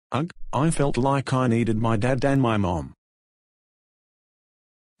Ugh, I felt like I needed my dad and my mom.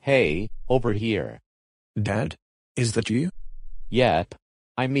 Hey, over here. Dad? Is that you? Yep.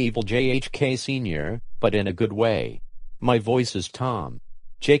 I'm Evil JHK Sr., but in a good way. My voice is Tom.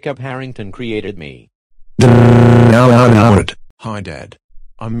 Jacob Harrington created me. Hi Dad.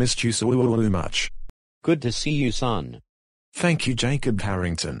 I missed you so much. Good to see you, son. Thank you, Jacob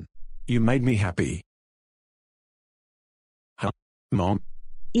Harrington. You made me happy. Huh? Mom?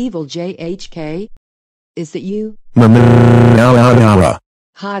 Evil JHK? Is that you?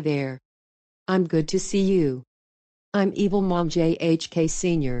 Hi there. I'm good to see you. I'm Evil Mom JHK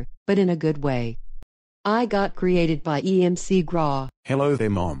Sr., but in a good way. I got created by EMcGraw. Hello there,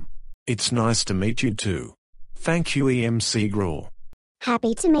 Mom. It's nice to meet you too. Thank you, EMcGraw.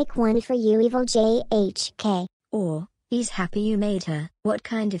 Happy to make one for you, Evil JHK. Or, he's happy you made her. What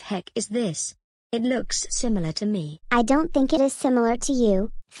kind of heck is this? It looks similar to me. I don't think it is similar to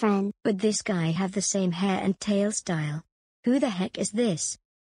you, friend. But this guy have the same hair and tail style. Who the heck is this?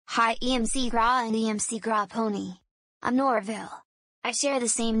 Hi EMcGraw and EMcGraw Pony. I'm Norville. I share the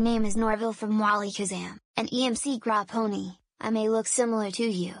same name as Norville from Wally Kazam. And EMcGraw Pony, I may look similar to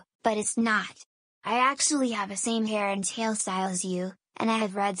you, but it's not. I actually have the same hair and tail style as you, and I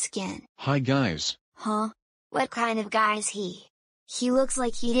have red skin. Hi guys. Huh? What kind of guy is he? He looks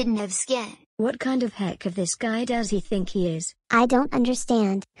like he didn't have skin. What kind of heck of this guy does he think he is? I don't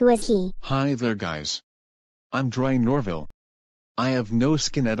understand. Who is he? Hi there guys. I'm Dry Norville. I have no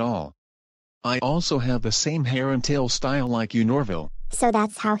skin at all. I also have the same hair and tail style like you, Norville. So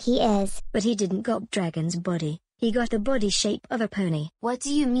that's how he is. But he didn't got Dragon's body. He got the body shape of a pony. What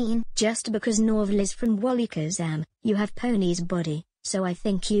do you mean? Just because Norville is from Wally Kazam, you have pony's body, so I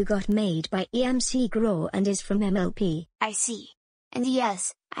think you got made by EMcGraw and is from MLP. I see. And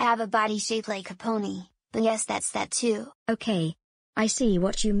yes, I have a body shape like a pony, but yes, that's that too. Okay. I see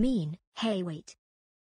what you mean. Hey, wait.